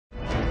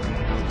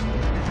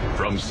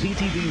From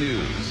CTV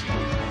News,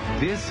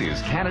 this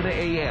is Canada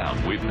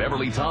AM with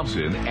Beverly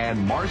Thompson and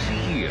Marcy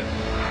Ian.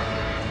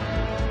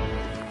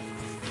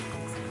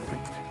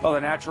 Well,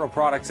 the Natural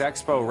Products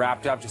Expo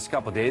wrapped up just a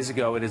couple days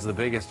ago. It is the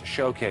biggest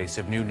showcase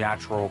of new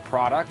natural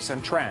products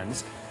and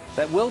trends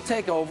that will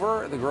take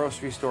over the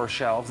grocery store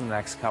shelves in the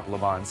next couple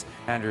of months.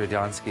 Andrea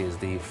Dunsky is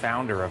the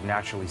founder of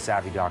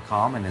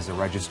naturallysavvy.com and is a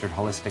registered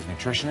holistic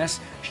nutritionist.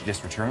 She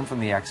just returned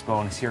from the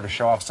expo and is here to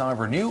show off some of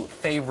her new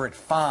favorite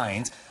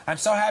finds. I'm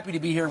so happy to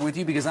be here with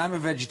you because I'm a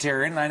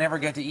vegetarian and I never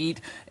get to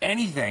eat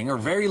anything or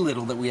very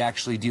little that we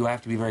actually do. I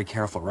have to be very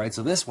careful, right?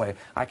 So this way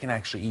I can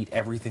actually eat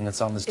everything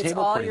that's on this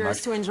table pretty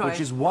much, to enjoy. which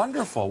is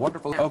wonderful,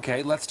 wonderful. Yeah.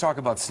 Okay, let's talk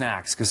about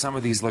snacks because some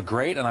of these look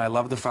great and I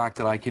love the fact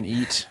that I can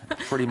eat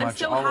pretty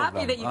much all of them. I'm so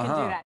happy that you can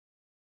do that.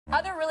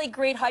 Other really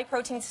great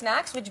high-protein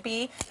snacks would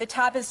be the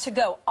Tabas to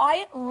go.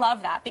 I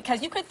love that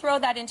because you could throw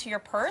that into your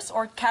purse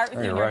or carry it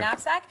with you in your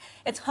knapsack.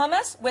 It's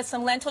hummus with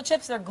some lentil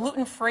chips. They're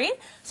gluten-free,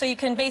 so you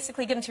can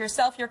basically give them to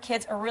yourself, your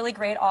kids, a really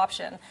great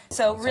option.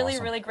 So that's really,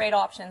 really great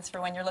options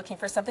for when you're looking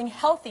for something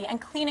healthy and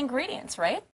clean ingredients, right?